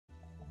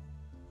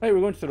Right, we're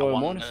going to the I Royal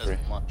want Monastery.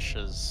 as much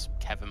as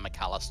Kevin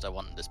McAllister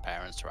wanted his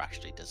parents to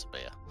actually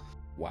disappear.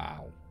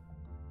 Wow.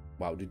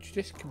 Wow, did you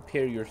just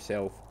compare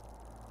yourself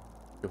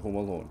to Home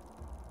Alone?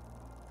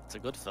 It's a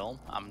good film.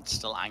 I'm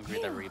still angry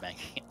they're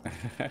remaking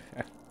it.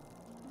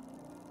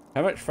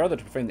 How much further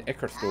to find the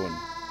Ichor Stone?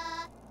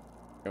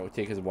 It will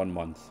take us 1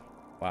 month.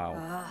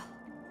 Wow.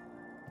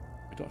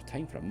 We don't have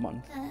time for a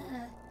month.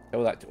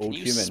 Tell that to old Can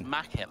you human.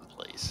 smack him,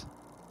 please?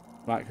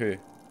 Smack who?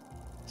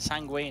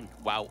 Sanguine.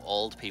 Wow,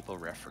 old people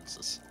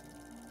references.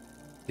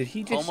 Did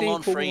he just Home say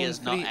Alone Home 3 Alone is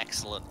 3? not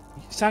excellent.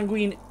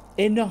 Sanguine,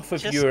 enough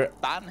of Just your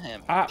ban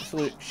him.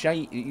 absolute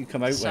shite that you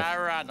come out with.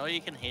 Sarah, I know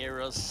you can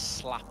hear us.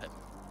 Slap him.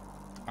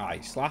 Aye,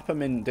 slap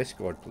him in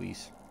Discord,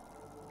 please.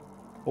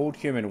 Old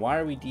human, why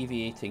are we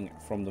deviating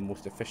from the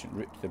most efficient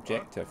route to the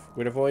objective?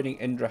 We're avoiding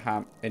Indra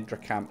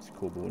camps,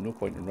 Kobo. No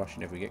point in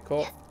rushing if we get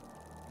caught.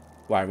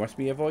 Why must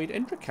we avoid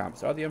Indra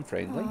camps? Are they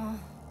unfriendly?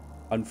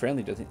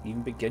 Unfriendly doesn't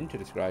even begin to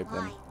describe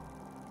them.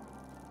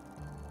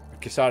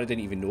 Kasara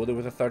didn't even know there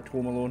was a third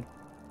Home Alone.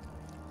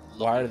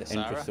 Why are the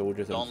Indra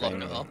soldiers unfriendly?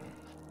 Look it up.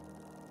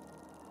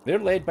 They're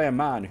led by a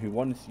man who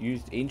once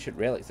used ancient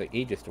relics like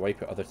Aegis to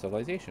wipe out other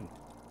civilization.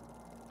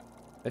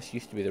 This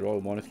used to be the Royal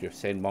Monastery of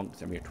Sen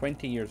monks a mere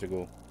 20 years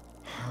ago.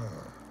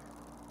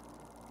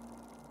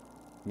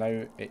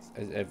 Now it's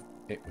as if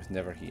it was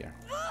never here.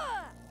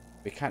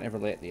 We can't ever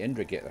let the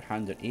Indra get their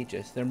hands on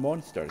Aegis. They're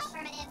monsters.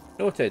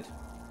 Noted.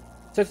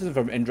 Citizens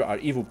from Indra are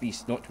evil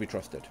beasts not to be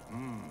trusted.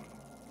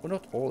 Well,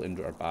 not all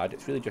Indra are bad.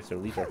 It's really just their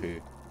leader who...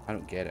 I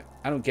don't get it.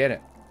 I don't get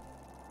it.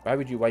 Why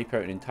would you wipe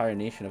out an entire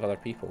nation of other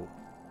people?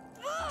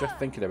 Just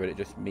thinking about it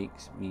just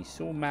makes me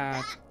so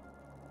mad.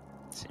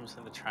 Seems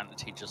like they're trying to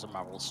teach us a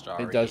moral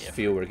story. It does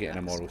feel we're getting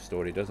a moral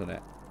story, doesn't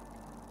it?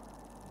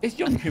 Is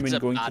young human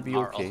going to be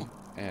okay?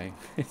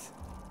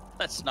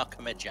 Let's not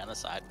commit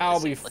genocide. Basically.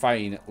 I'll be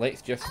fine.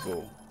 Let's just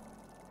go.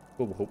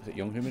 We'll hope that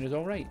young human is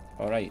alright.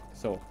 Alright,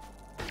 so.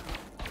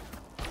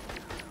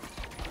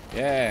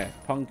 Yeah,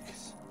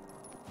 punks.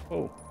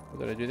 Oh,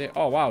 what did I do there?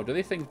 Oh wow, do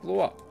these things blow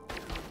up?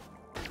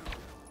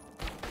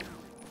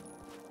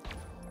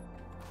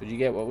 Did you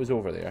get what was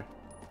over there?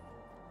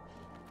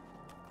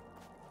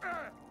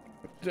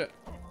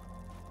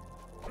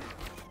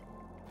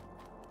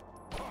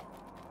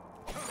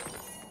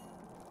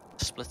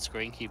 Split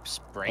screen keeps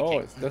breaking. Oh,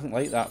 it doesn't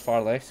like that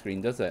far left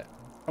screen, does it?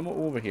 Come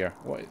over here.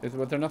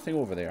 Was there nothing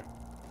over there?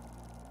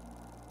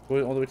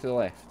 Go all the way to the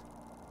left.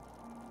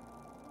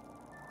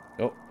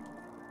 Nope.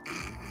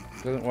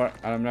 Doesn't work,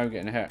 and I'm now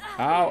getting hit.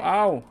 Ow,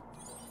 ow!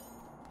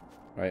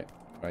 Right.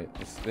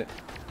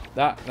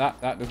 That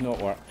does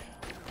not work.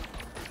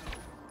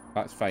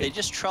 That's fine. They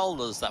just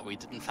trolled us that we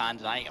didn't find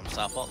an item,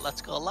 so I thought,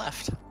 let's go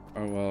left.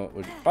 Oh, well,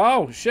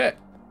 oh, shit!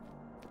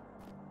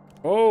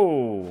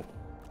 Oh!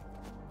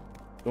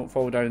 Don't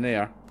fall down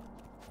there.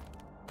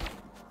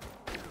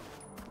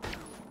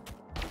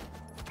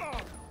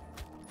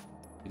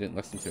 You didn't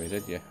listen to me,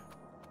 did you?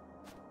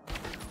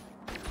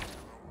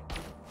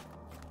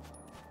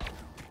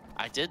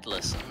 I did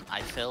listen. I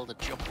failed at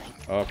jumping.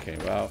 Okay,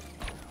 well,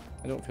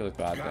 I don't feel as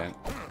bad then.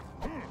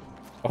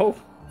 Oh,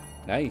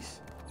 nice.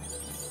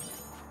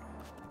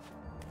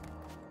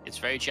 It's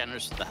very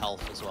generous with the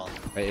health as well.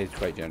 It is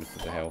quite generous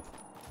with the health.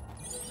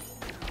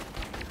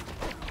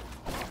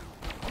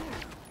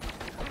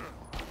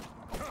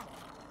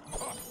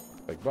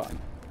 Big button.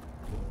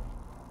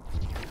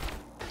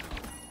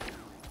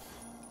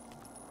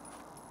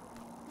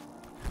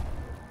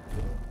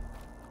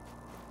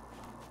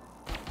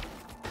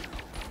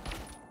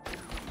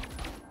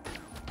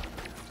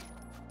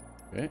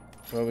 Okay.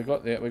 Well, we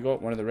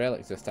got one of the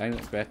relics this time.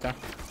 That's better.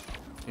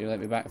 You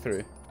let me back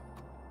through.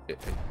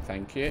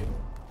 Thank you.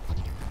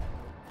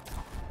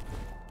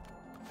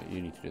 But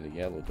you need to do the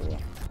yellow door.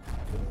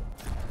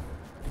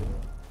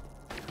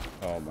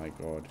 Oh my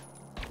god.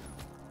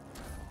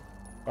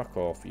 Fuck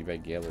off, you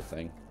big yellow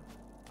thing.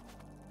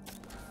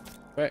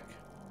 Quick.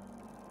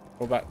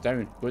 Go back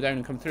down. Go down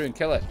and come through and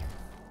kill it.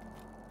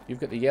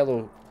 You've got the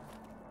yellow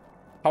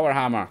power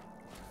hammer.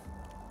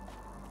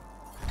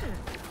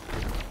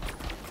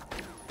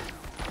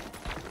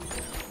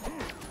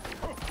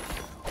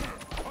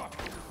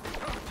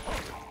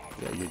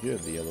 Yeah, you do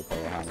have the yellow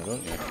power hammer,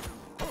 don't you?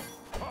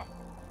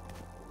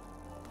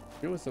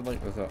 Who was the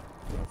like was that?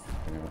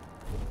 Anyway.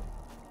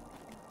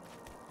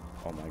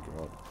 Oh my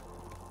god.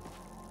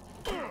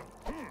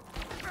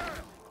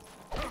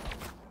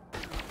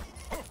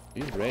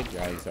 These red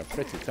guys are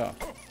pretty tough.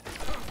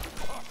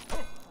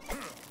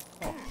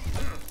 Oh.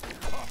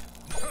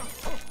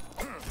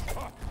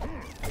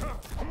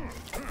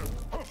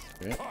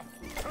 Okay.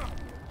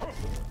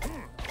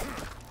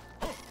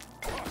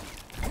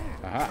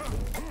 Aha.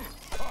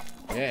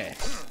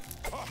 Yes.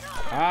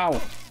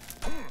 Ow.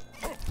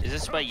 Is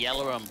this where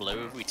yellow and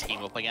blue, if we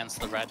team up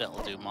against the red,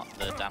 it'll do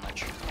the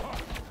damage?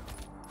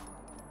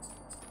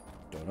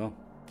 Don't know.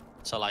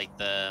 So like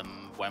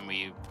when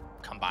we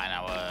combine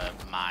our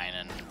mine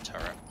and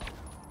turret.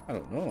 I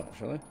don't know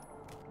actually.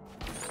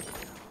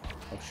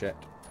 Oh shit.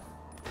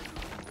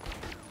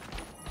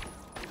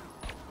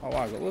 Oh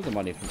wow, I got loads of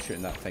money from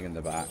shooting that thing in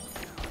the back.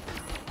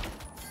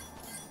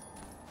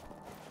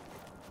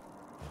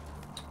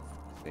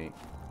 sake.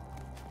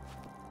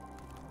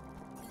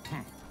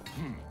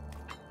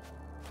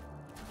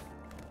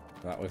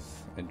 That was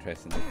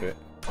interesting to put.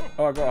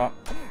 Oh, I got up.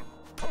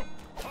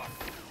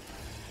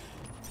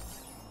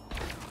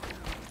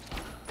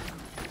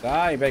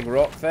 Die, big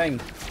rock thing.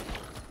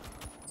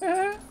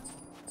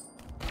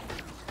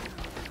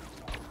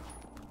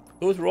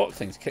 Those rock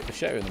things kick the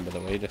shit out of them, by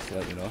the way, just to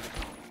let you know.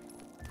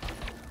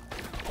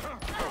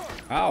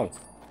 Ow.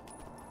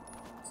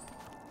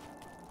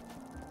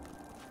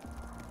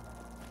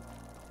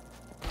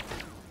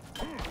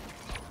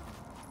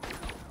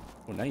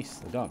 Oh, nice.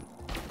 They're done.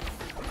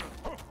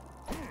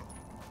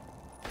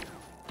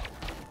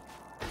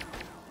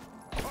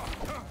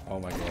 Oh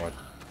my god.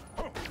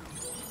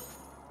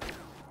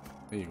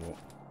 There you go.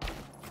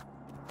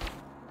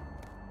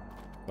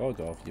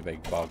 God off, you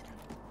big bug.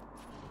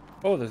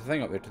 Oh, there's a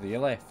thing up there to your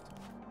left.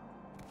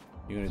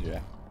 You're gonna do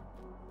it.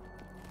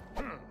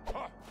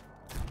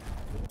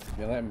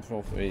 You let him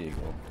fall. There you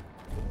go.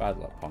 Bad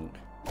luck, punk.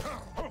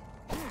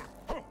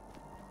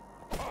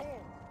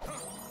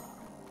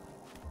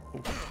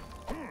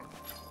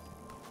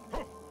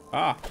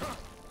 Ah!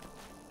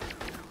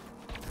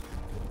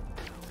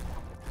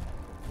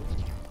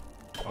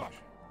 Gosh.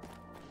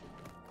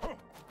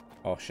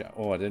 Oh shit.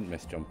 Oh, I didn't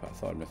misjump it. I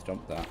thought I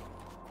misjumped that.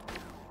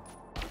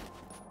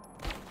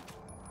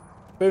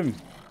 Boom!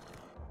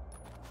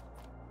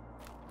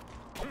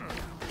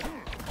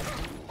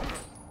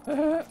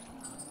 I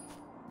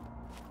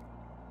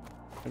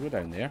go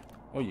down there.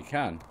 Oh, you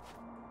can.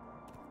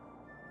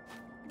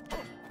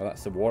 Oh,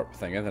 that's the warp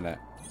thing, isn't it?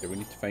 Okay, we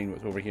need to find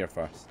what's over here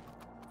first.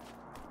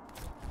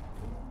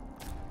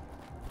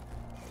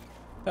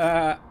 Do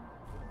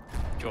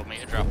you want me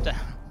to drop down?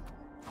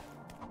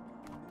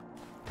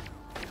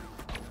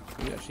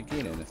 Do we actually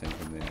gain anything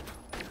from there?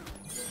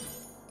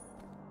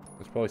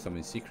 There's probably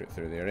something secret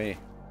through there, eh?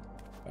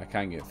 But I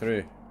can't get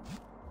through.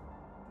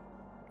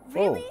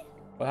 Really? Oh!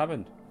 What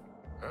happened?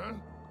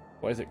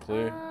 What is it,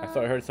 Clue? I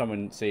thought I heard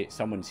someone say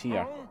someone's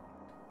here.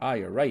 Ah,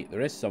 you're right.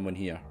 There is someone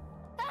here.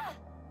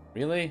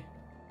 Really?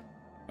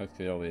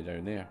 Okay, all the way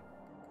down there.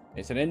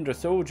 It's an Indra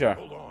soldier.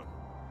 Hold on.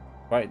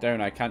 Write it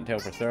down. I can't tell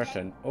for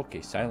certain.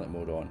 Okay, silent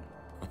mode on.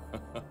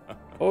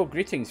 Oh,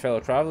 greetings, fellow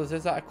travellers.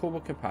 Is that a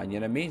Kobold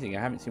companion? Amazing. I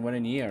haven't seen one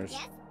in years.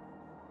 Yes?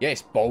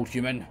 Yes, bald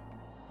human.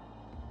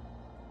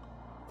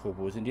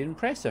 Kobold is indeed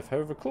impressive.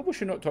 However, Kobold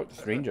should not talk to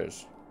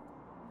strangers.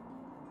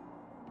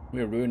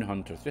 We are ruin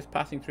hunters, just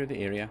passing through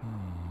the area.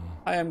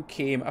 I am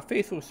Kame, a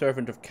faithful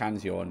servant of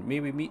Kanzion. May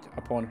we meet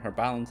upon her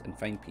balance and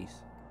find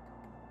peace.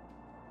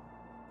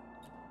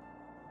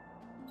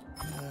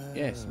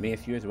 Yes,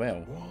 mayeth you as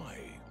well. Why?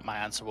 My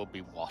answer would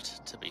be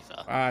what, to be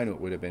fair. I know it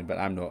would have been, but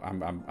I'm not.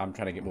 I'm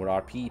trying to get more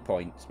RP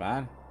points,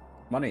 man.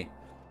 Money.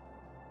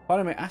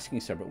 Pardon my asking,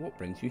 sir, but what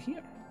brings you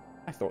here?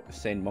 I thought the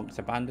Zen monks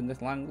abandoned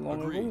this land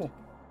long ago.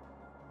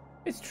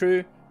 It's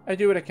true. I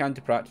do what I can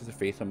to practice the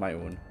faith on my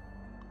own.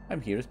 I'm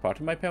here as part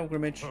of my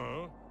pilgrimage.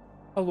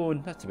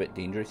 Alone, that's a bit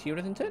dangerous here,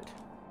 isn't it?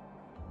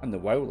 And the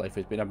wildlife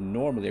has been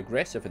abnormally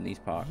aggressive in these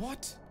parts.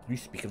 What? You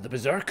speak of the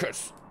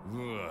berserkers.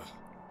 Ugh.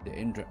 The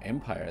Indra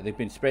Empire. They've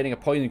been spreading a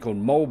poison called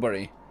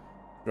mulberry.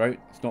 Throughout,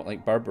 it's not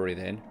like Burberry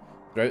then.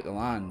 Throughout the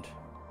land.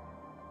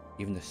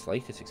 Even the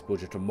slightest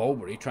exposure to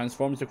mulberry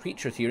transforms the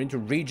creatures here into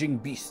raging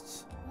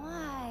beasts.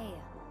 Why?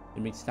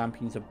 It makes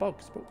stampedes of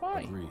bugs, but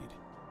why? Agreed.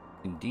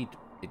 Indeed,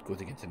 it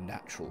goes against the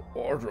natural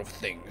order of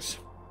things.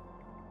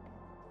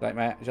 Do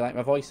you like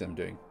my voice that I'm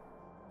doing?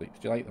 Do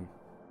you like them?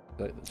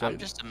 I'm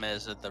just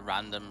amazed at the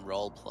random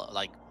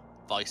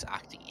voice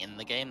acting in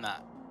the game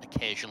that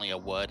occasionally a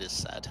word is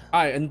said.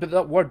 Aye, but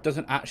that word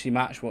doesn't actually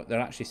match what they're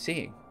actually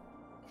saying.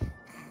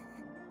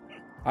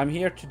 I'm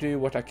here to do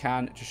what I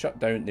can to shut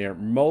down their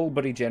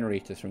mulberry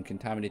generators from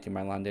contaminating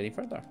my land any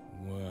further.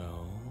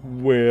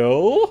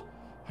 Well?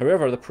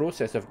 However, the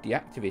process of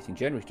deactivating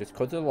generators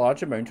causes a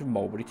large amount of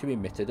mulberry to be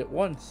emitted at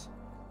once.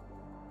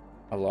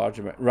 A large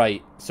amount.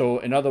 Right, so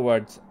in other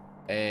words,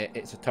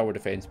 it's a tower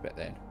defense bit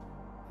then.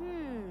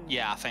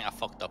 Yeah, I think I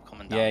fucked up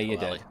coming down. Yeah, you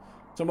did.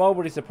 So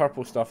mulberry's the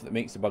purple stuff that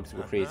makes the bugs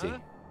go crazy.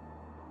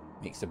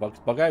 Makes the bugs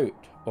bug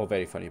out. Oh,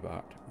 very funny,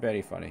 Bart.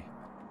 Very funny.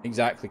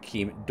 Exactly,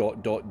 Keem. ...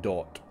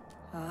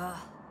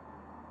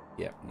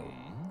 Yep, no.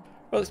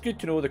 Well, it's good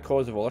to know the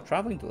cause of all our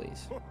travelling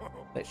delays.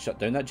 Let's shut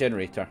down that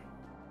generator.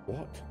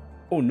 What?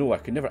 Oh no, I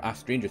could never ask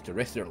strangers to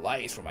risk their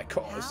lives for my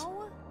cause.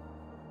 How?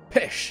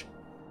 Pish!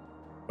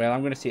 Well,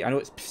 I'm going to say, I know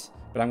it's pss,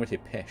 but I'm going to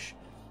say pish.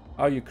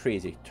 Are you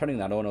crazy? Turning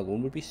that on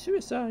alone would be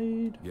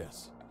suicide.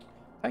 Yes.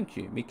 Thank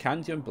you. May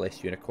Kanzion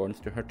bless you in accordance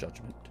to her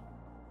judgment.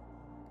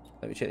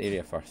 Let me check the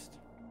area first.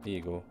 There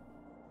you go.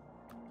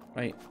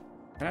 Right.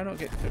 Can I not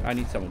get through? I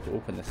need someone to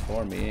open this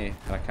for me, eh?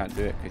 And I can't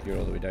do it because you're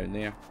all the way down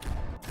there.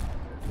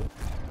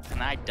 Can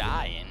I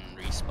die and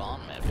respawn,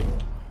 maybe?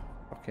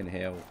 Fucking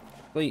hell.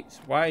 Please,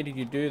 why did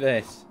you do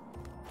this?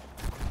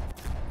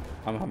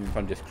 I'm having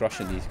fun just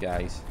crushing these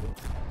guys.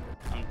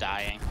 I'm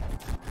dying.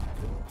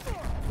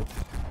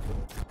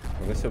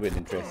 Well, this will be an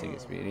interesting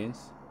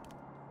experience.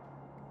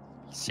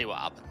 Let's see what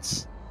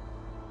happens.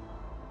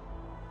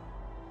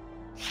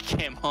 He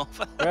came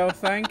over. Well,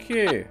 thank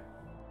you.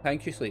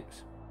 Thank you,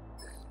 Sleeps.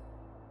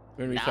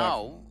 When we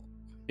Now...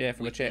 Yeah,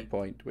 from a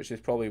checkpoint, which is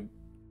probably...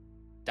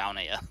 Down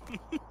here.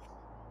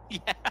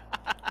 Yeah.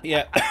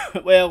 Yeah,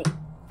 well,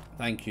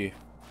 thank you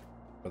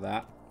for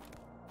that.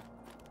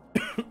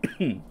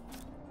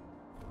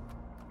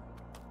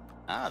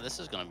 Ah, this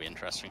is going to be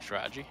interesting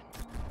strategy.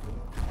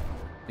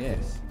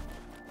 Yes.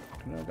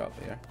 Can I go up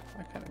there?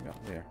 I can't go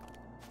up there.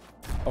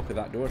 Okay,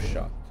 that door's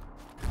shut.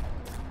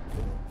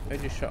 How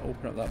do you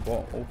open up that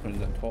open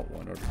the top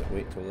one, or does it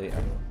wait till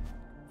later?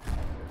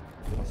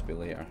 Must be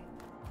later.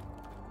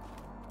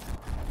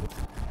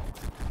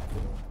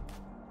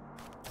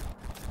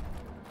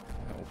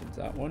 That opens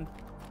that one.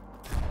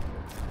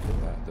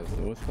 That does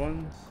those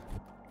ones.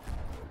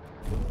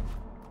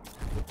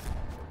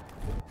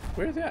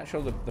 Where's the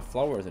actual the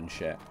flowers and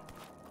shit?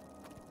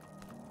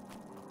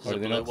 There's a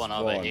blue one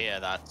over here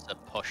that's a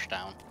push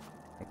down.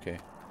 Okay.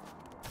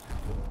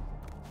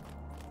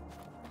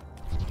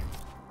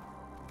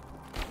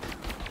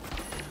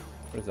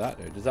 What does that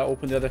do? Does that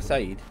open the other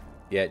side?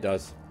 Yeah, it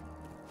does.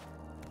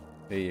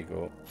 There you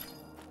go.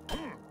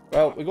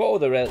 Well, we got all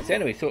the relics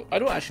anyway, so I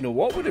don't actually know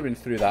what would have been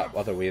through that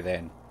other way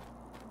then.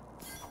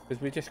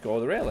 Because we just got all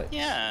the relics.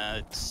 Yeah,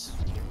 it's...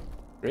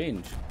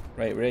 Strange.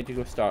 Right, we're ready to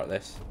go start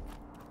this.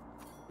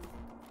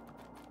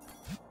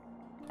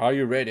 Are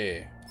you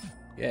ready?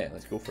 Yeah,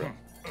 let's go for it.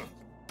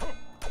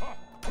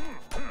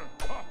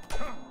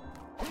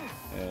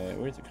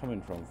 Where's it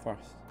coming from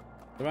first?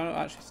 Do I not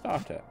actually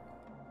start it?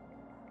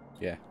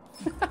 Yeah.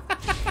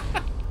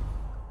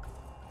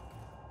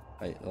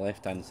 Right, the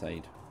left hand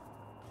side.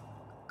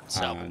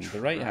 And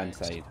the right hand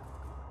side.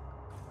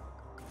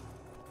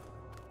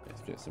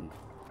 Let's get some...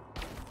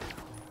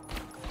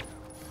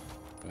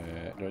 do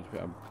I want to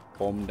put a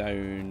bomb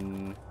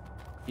down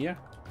here?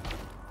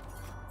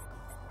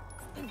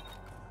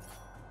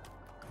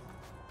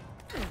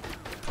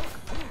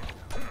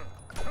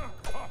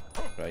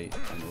 Right,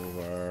 and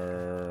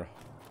over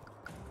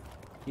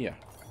here.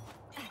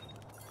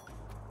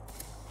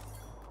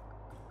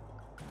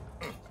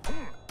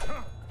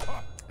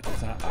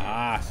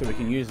 So we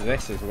can use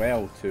this as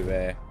well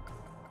to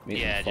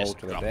make them fall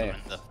to their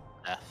death.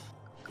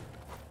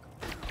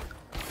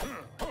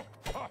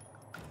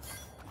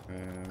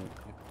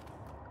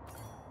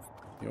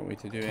 You want me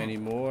to do any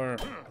more?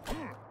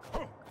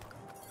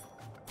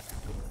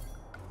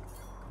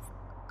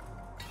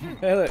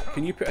 Hey look,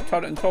 can you put a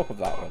turret on top of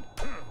that one?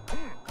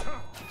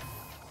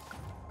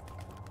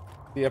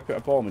 See, I put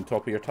a bomb on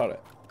top of your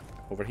turret.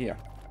 Over here.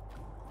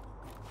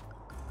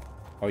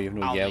 Oh, you have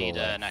no yellow. I'll need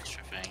an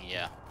extra thing,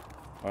 yeah.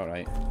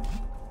 Alright.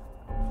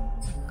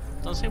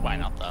 Don't see why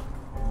not, though.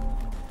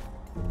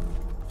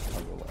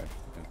 I'll go left.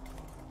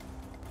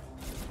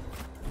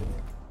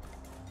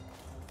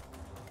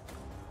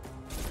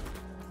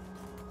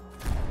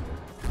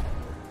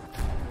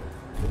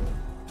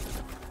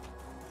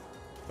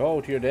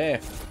 Fall to your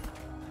death.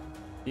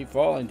 Keep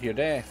falling to your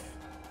death.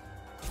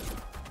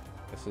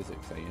 This is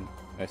exciting.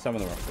 Now, some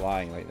of them are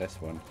flying like this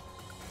one.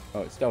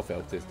 Oh, it still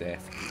fell to his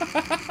death.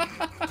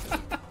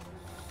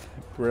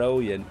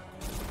 Brilliant.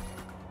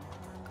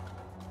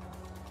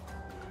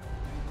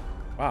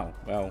 Wow,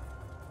 well,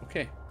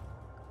 okay.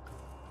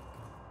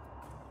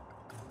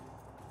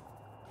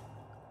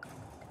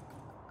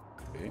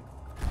 Okay.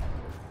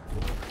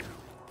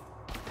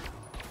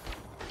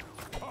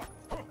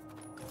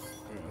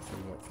 So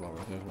we've got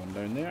flowers. There's one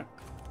down there.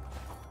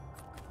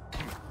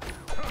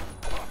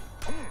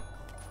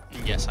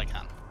 Yes, I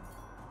can.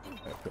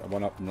 Put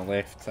one up on the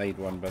left side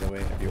one, by the way,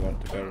 if you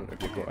want to build,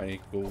 if you've got any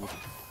gold.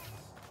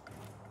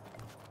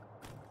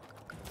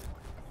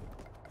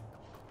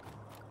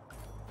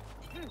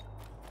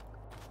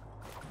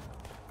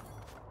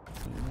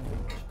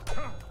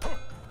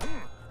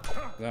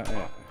 That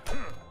it?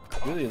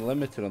 Really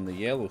limited on the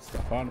yellow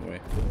stuff, aren't we?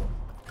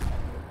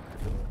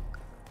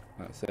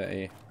 That's it,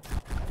 eh?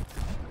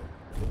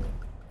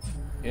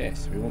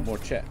 Yes, we want more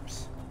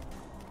chips.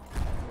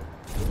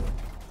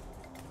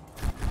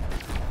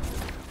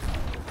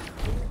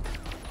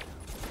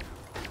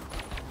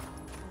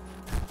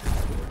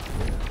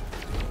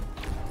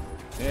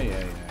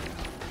 Yeah.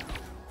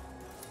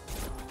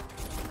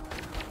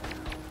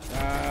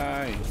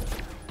 Aye.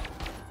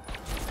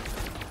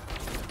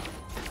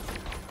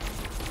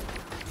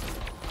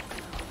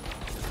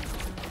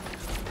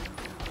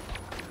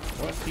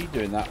 What's he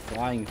doing, that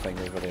flying thing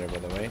over there, by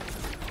the way?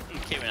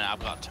 Keeping it, I've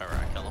got a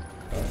turret, kill him.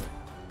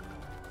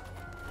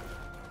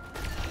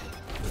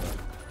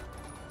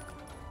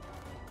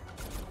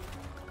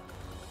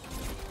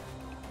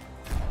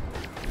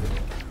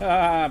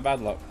 Ah,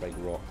 bad luck, big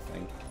rock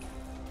thing.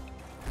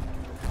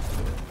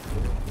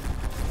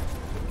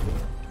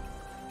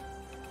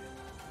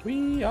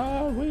 We.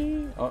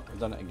 Oh, I've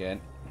done it again.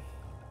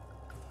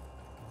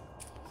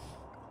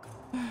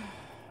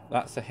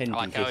 That's a hint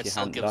in case you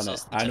haven't done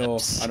it. I know,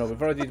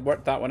 we've already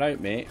worked that one out,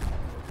 mate.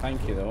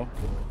 Thank you, though.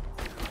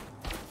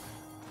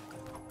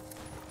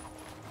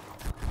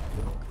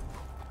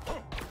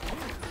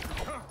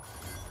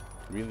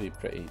 Really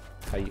pretty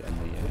tight on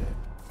the...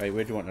 Right,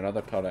 where do you want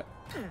another turret?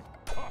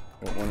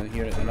 Want one in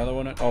here, another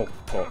one? Oh,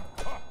 top.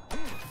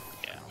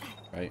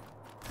 Right.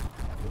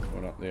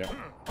 One up there.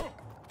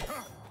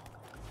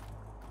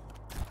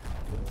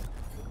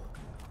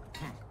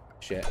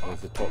 Shit,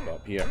 there's the top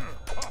up here.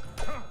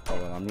 Oh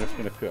well, I'm just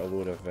gonna put a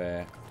load of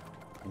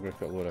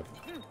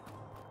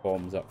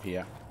bombs up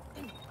here.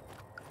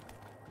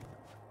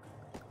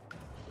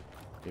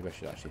 Maybe I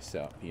should actually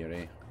set up here,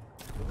 eh?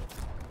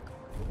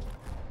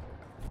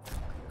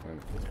 Well,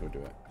 let's go do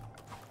it.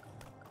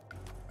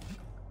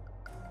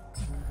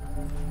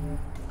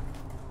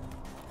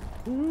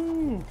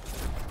 Woo!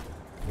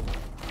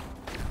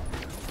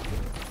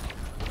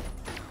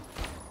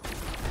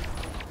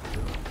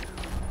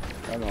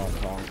 Come on,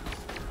 Tom.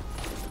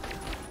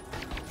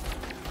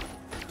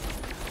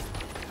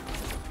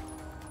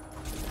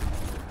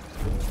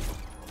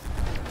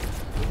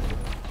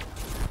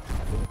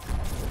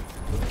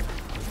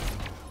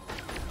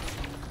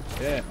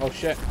 Yeah. Oh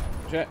shit.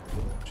 Shit.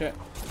 Shit.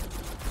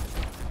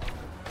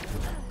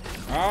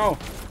 Oh!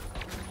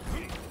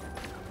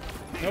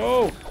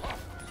 No!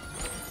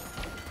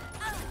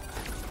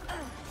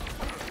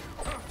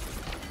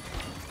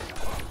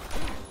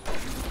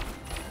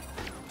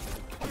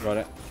 Got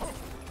it.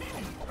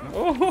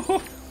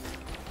 Oh!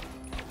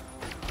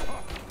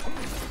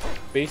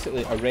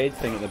 Basically, a red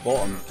thing at the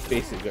bottom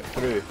basically got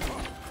through.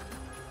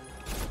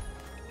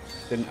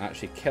 Didn't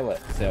actually kill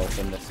itself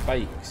in the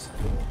spikes.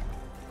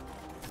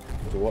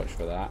 So watch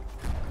for that.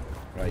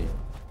 Right.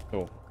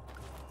 Oh.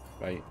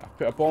 Right. I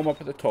put a bomb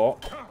up at the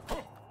top.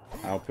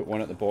 I'll put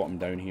one at the bottom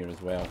down here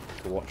as well.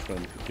 So watch for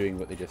them doing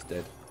what they just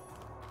did.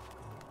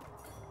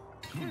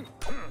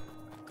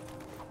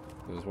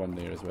 There's one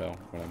there as well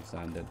where I'm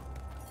standing.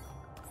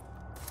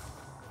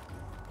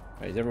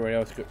 Right, everywhere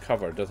else got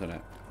covered, doesn't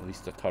it? At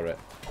least a turret.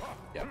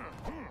 Yeah.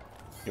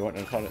 You want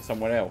a turret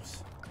somewhere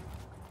else?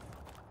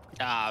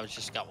 Ah, I've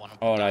just got one.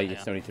 Oh, right, you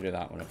still need to do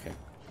that one, okay.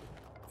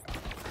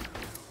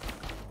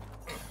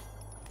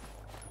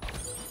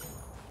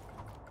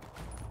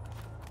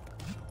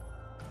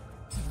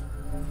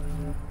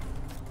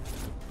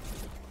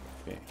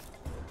 Okay.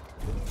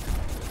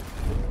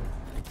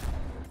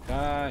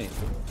 Die!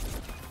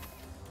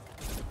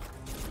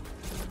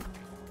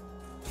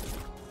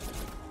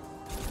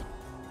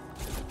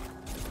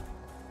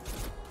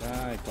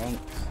 Die,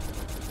 bunks.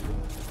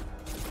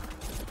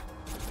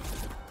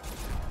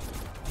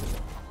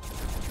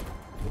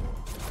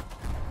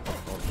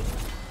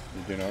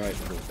 You're doing alright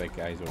with those big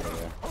guys over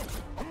there.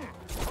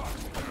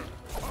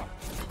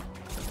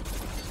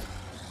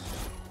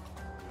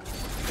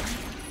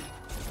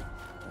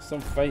 There's some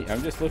fight.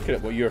 I'm just looking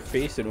at what you're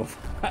facing over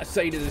that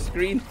side of the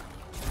screen.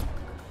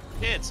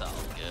 It's all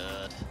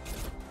good.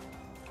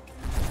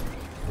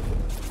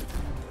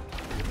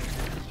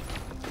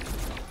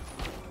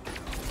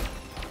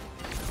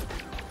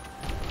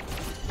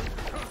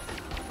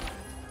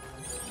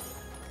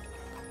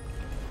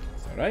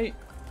 It's alright.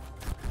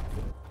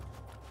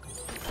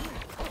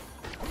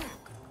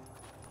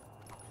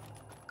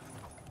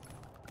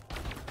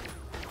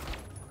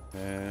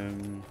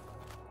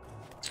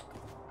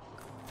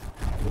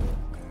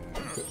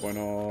 Put one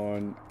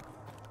on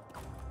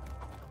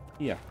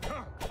here.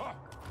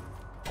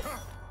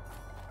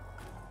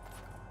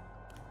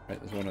 Right,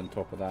 there's one on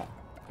top of that.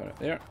 Got it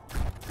there.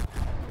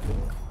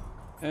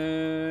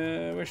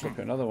 Where should I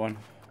put another one?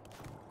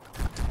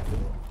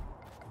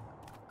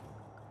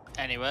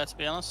 Anywhere, to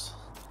be honest.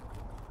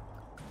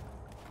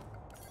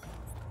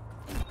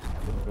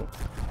 Oh.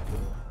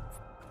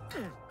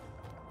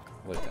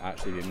 Well, it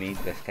actually be made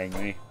this time,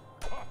 eh?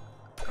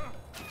 There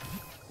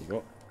you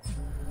go.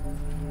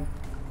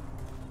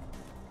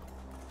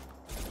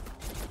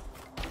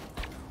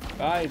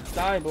 Die,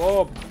 die,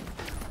 blob!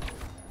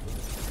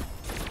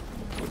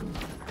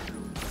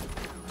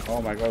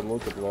 Oh my god,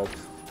 loads of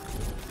blobs.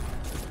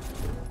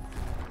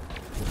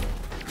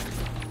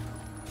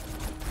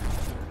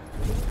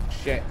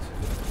 Shit.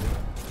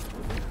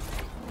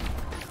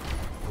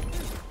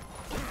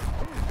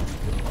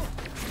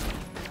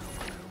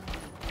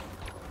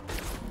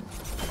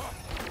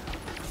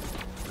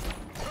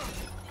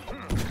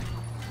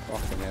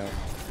 Fucking hell.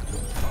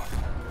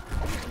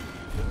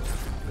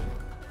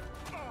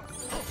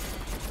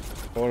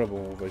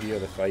 Horrible over here,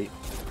 the fight.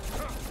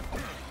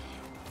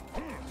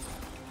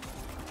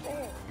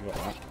 You got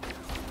that.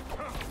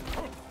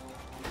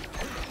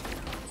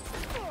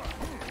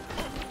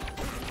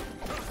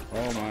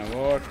 Oh my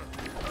lord.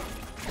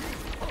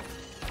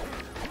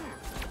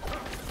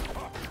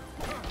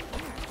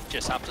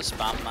 Just have to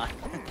spam that.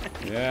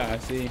 Yeah, I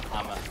see.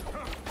 Hammer.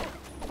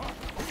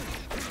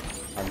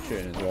 I'm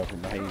shooting as well from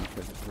behind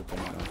because it's looking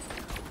at me.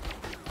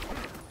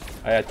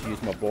 I had to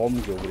use my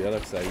bombs over the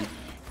other side.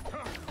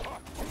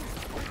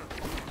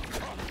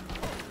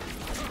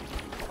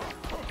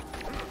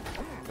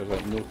 There's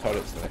like no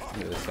turrets left on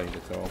the other side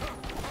at all.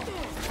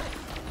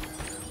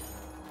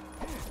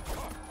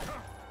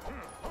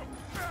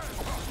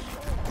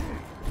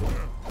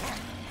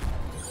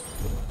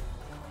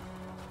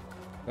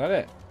 Is that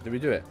it? Did we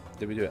do it?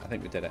 Did we do it? I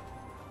think we did it.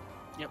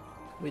 Yep.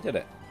 We did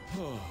it.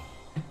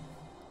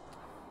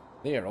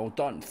 They are all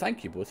done.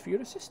 Thank you both for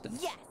your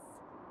assistance. Yes.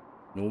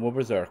 No more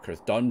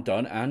berserkers. Done,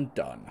 done, and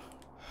done.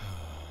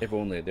 If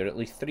only. There are at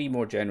least 3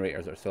 more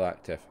generators that are still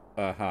active.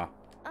 Uh-huh.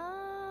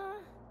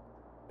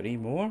 3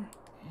 more?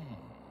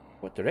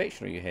 What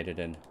direction are you headed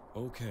in?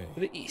 Okay. To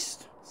the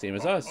east. Same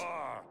as us.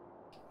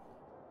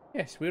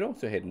 Yes, we're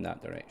also heading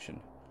that direction.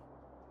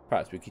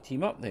 Perhaps we could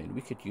team up then.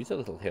 We could use a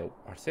little help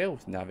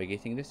ourselves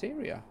navigating this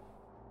area.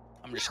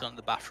 I'm just going to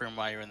the bathroom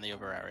while you're in the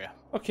other area.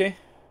 Okay.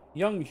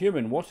 Young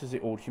human, what is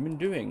the old human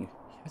doing?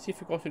 Has he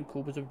forgotten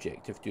Kobo's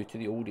objective due to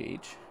the old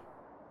age?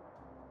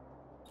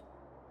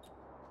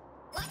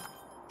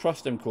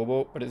 Trust him,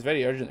 Kobo, but it's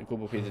very urgent that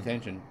Kobo pays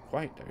attention.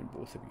 Quiet down,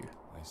 both of you.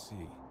 I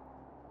see.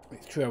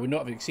 It's true, I would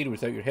not have succeeded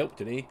without your help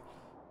today.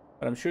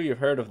 But I'm sure you've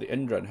heard of the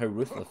Indra and how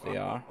ruthless they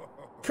are.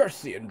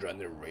 Curse the Indra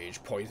and their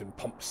rage poison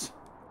pumps.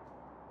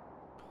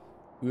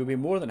 We will be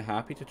more than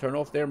happy to turn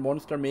off their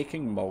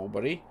monster-making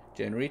mulberry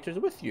generators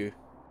with you.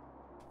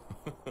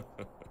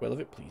 Well, if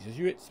it pleases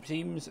you, it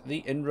seems the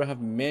Indra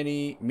have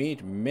made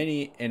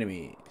many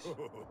enemies.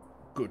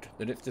 Good,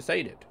 then it's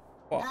decided.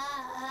 What?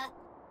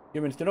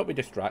 Humans, do not be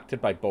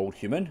distracted by bald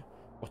human.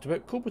 What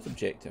about Kobo's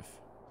objective?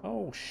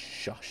 Oh,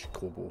 shush,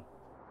 Kobo.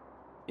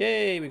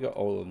 Yay, we got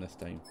all of them this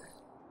time.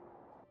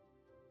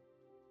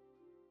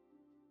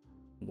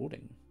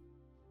 Loading.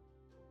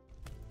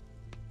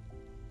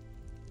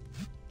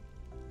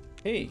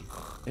 Hey,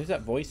 there's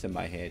that voice in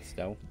my head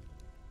still.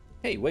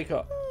 Hey, wake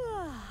up.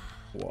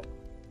 What?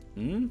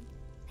 Hmm?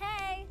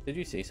 Hey. Did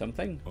you say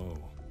something? Oh.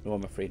 No,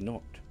 I'm afraid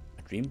not.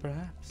 A dream,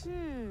 perhaps?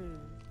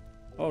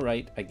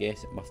 Alright, I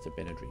guess it must have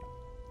been a dream.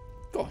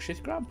 Gosh, is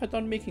Grandpa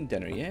done making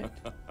dinner yet?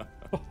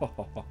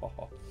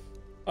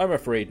 I'm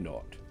afraid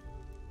not.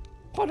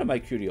 Pardon my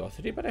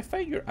curiosity, but I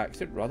find your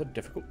accent rather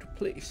difficult to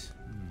place.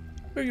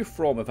 Where are you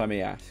from, if I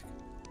may ask?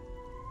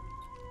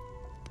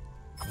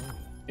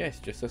 Yes,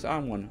 just this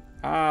arm one.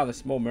 Ah, the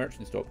small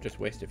merchant stop just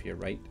west of here,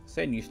 right?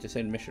 Sen used to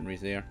send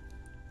missionaries there.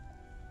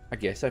 I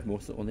guess I've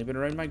mostly only been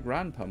around my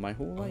grandpa my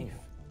whole life.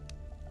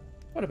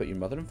 What about your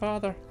mother and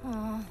father?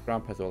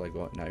 Grandpa's all I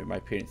got now. My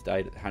parents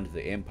died at the hands of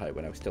the Empire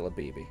when I was still a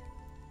baby.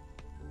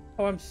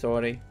 Oh, I'm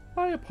sorry.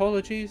 My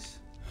apologies.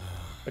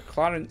 The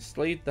Clarence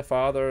slayed the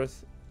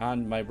fathers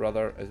and my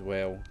brother as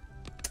well.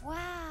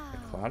 Wow. The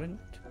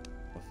Clarence?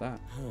 What's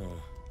that?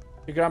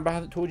 Your grandpa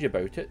hasn't told you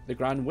about it. The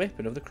grand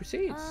weapon of the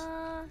Crusades.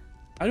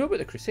 I know about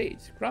the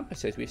Crusades. Grandpa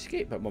says we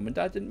escaped, but Mum and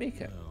Dad didn't make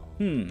it.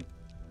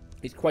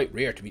 It's quite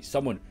rare to meet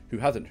someone who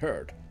hasn't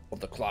heard of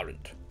the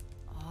Clarence.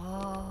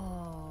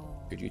 Oh.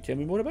 Could you tell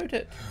me more about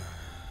it?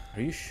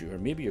 Are you sure?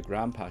 Maybe your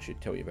grandpa should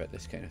tell you about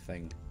this kind of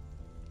thing.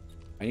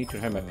 I need to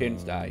know how my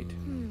parents died.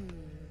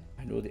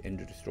 I know the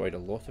Indra destroyed a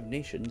lot of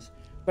nations,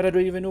 but I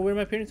don't even know where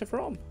my parents are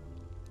from.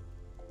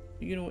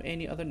 Do you know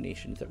any other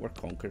nations that were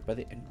conquered by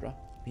the Indra?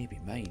 Maybe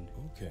mine.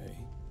 Okay.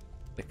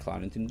 The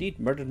Clarence indeed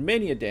murdered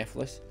many a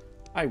Deathless.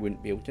 I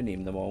wouldn't be able to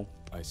name them all.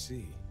 I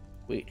see.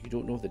 Wait, you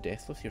don't know the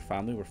Deathless your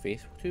family were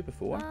faithful to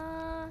before?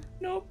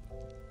 Nope.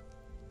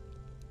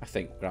 I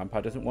think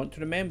Grandpa doesn't want to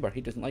remember.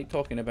 He doesn't like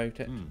talking about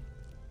it.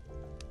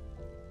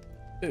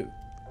 Oh,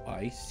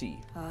 I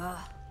see.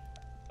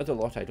 There's a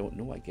lot I don't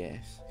know, I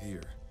guess.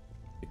 Here.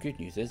 The good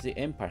news is the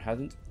Empire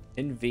hasn't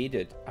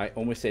invaded. I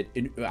almost said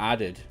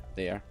added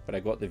there, but I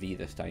got the V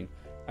this time.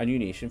 A new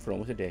nation for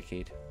almost a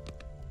decade.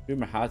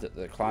 Rumour has it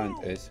that the Clarence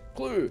is...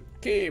 Clue!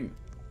 Came!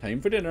 Time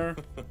for dinner!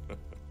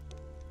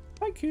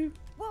 Thank you!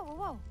 Whoa, whoa,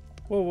 whoa.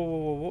 Whoa, whoa,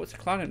 whoa, whoa, what's the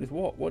Clarence is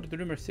what? What did the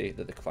rumour say?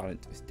 That the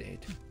Clarence is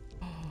dead.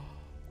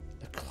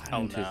 The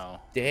Clarence is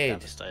dead.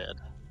 Devastated.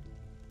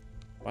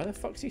 Why the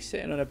fuck's he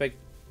sitting on a big...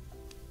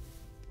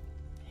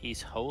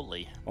 He's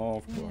holy. Oh,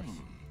 of course.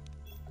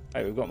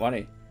 Right, we've got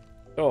money.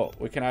 So,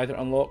 we can either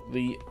unlock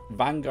the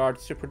Vanguard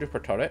Super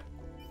Duper turret,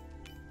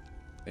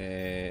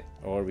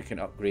 or we can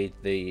upgrade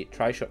the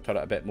Tri-Shot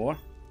turret a bit more.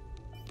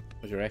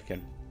 What do you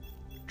reckon?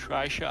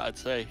 Try shot, I'd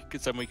say,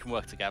 because then we can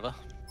work together.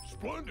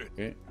 Splendid.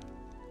 Okay.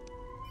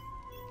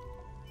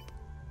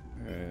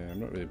 I'm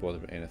not really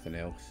bothered about anything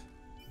else,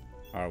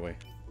 are we?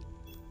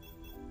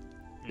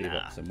 Save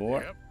up some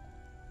more.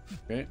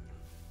 Okay.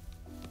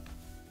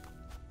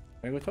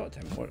 Can I go talk to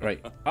him? What?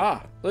 Right.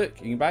 Ah, look,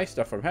 you can buy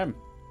stuff from him.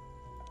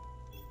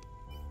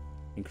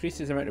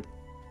 Increases the amount of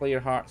player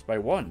hearts by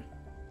 1.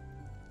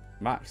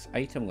 Max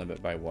item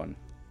limit by 1.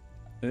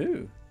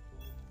 Ooh.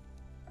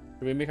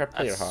 Can we make our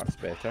player hearts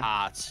better?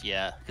 Hearts,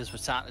 yeah, because we're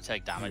starting to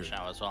take damage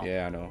now as well.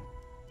 Yeah, I know.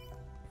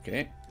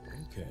 Okay.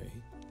 Okay.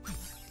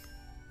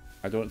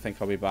 I don't think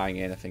I'll be buying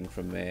anything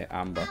from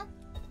Amber.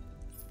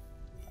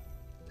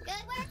 Good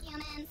work,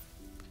 humans.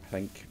 I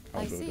think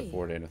I'll I be able to see.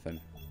 afford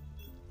anything.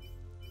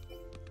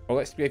 Oh,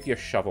 let's give you a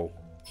shovel.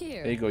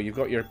 Here. There you go, you've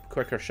got your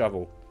quicker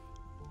shovel.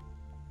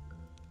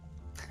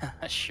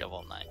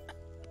 Shovel Knight.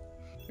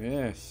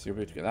 Yes, you'll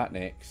be able to get that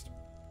next.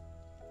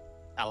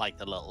 I like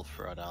the little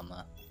throw down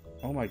there.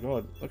 Oh my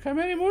god, look how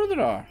many more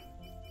there are.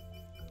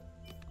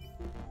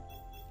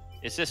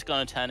 Is this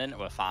going to turn into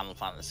a Final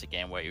Fantasy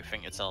game where you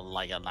think it's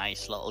like a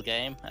nice little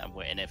game and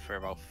we're in it for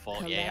about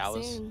 48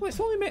 hours? Well, it's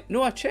only meant...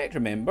 No, I checked,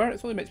 remember?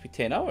 It's only meant to be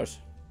 10 hours.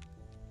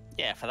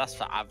 Yeah, that's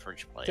for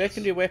average players.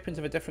 Secondary weapons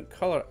of a different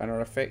colour and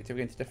are effective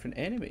against different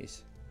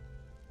enemies.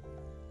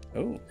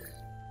 Oh.